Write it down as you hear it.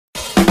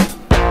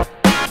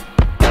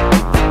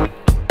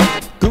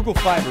Google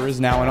Fiber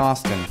is now in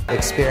Austin.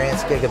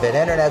 Experience gigabit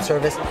internet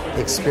service,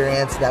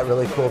 experience that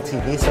really cool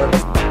TV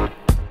service.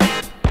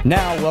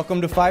 Now,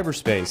 welcome to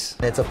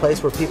Fiberspace. It's a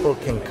place where people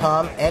can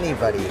come,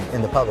 anybody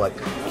in the public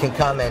can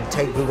come and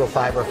take Google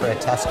Fiber for a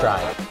test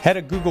drive. Head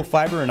of Google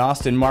Fiber in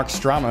Austin, Mark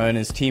Strama, and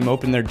his team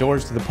opened their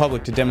doors to the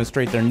public to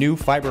demonstrate their new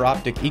fiber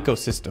optic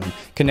ecosystem,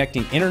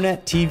 connecting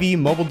internet, TV,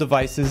 mobile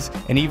devices,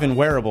 and even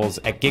wearables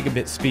at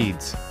gigabit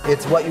speeds.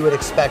 It's what you would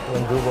expect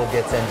when Google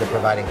gets into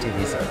providing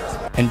TV service.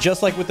 And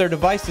just like with their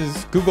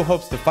devices, Google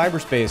hopes the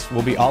Fiberspace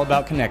will be all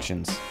about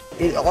connections.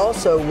 It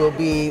also will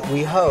be,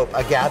 we hope,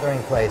 a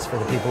gathering place for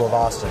the people of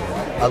Austin,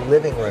 a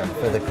living room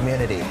for the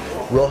community.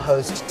 We'll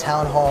host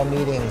town hall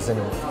meetings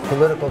and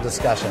political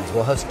discussions.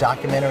 We'll host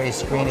documentary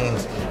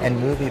screenings and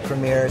movie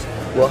premieres.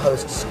 We'll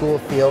host school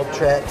field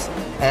trips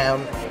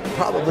and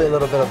probably a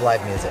little bit of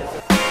live music.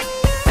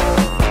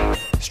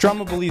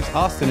 Strama believes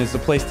Austin is the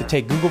place to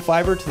take Google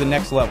Fiber to the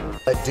next level.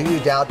 But do you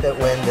doubt that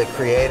when the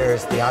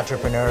creators, the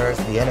entrepreneurs,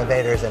 the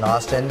innovators in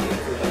Austin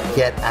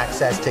get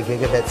access to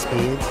gigabit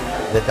speeds,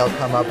 that they'll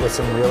come up with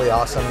some really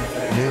awesome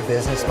new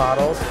business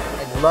models?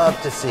 I'd love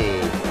to see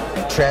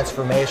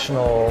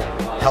transformational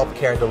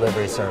healthcare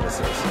delivery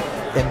services,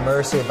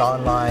 immersive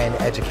online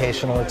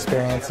educational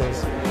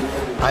experiences.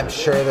 I'm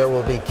sure there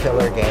will be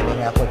killer gaming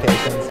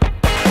applications.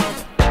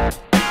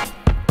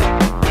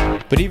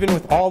 But even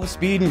with all the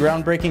speed and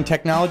groundbreaking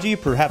technology,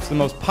 perhaps the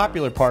most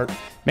popular part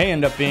may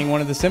end up being one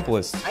of the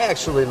simplest. I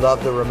actually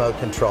love the remote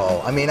control.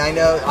 I mean, I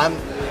know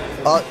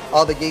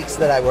all the geeks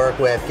that I work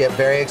with get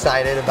very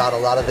excited about a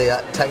lot of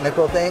the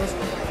technical things,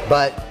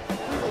 but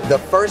the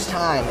first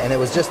time, and it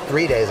was just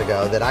 3 days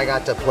ago, that I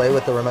got to play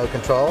with the remote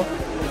control,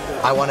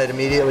 I wanted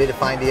immediately to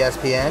find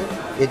ESPN.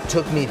 It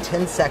took me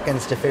 10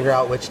 seconds to figure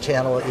out which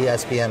channel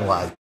ESPN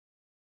was.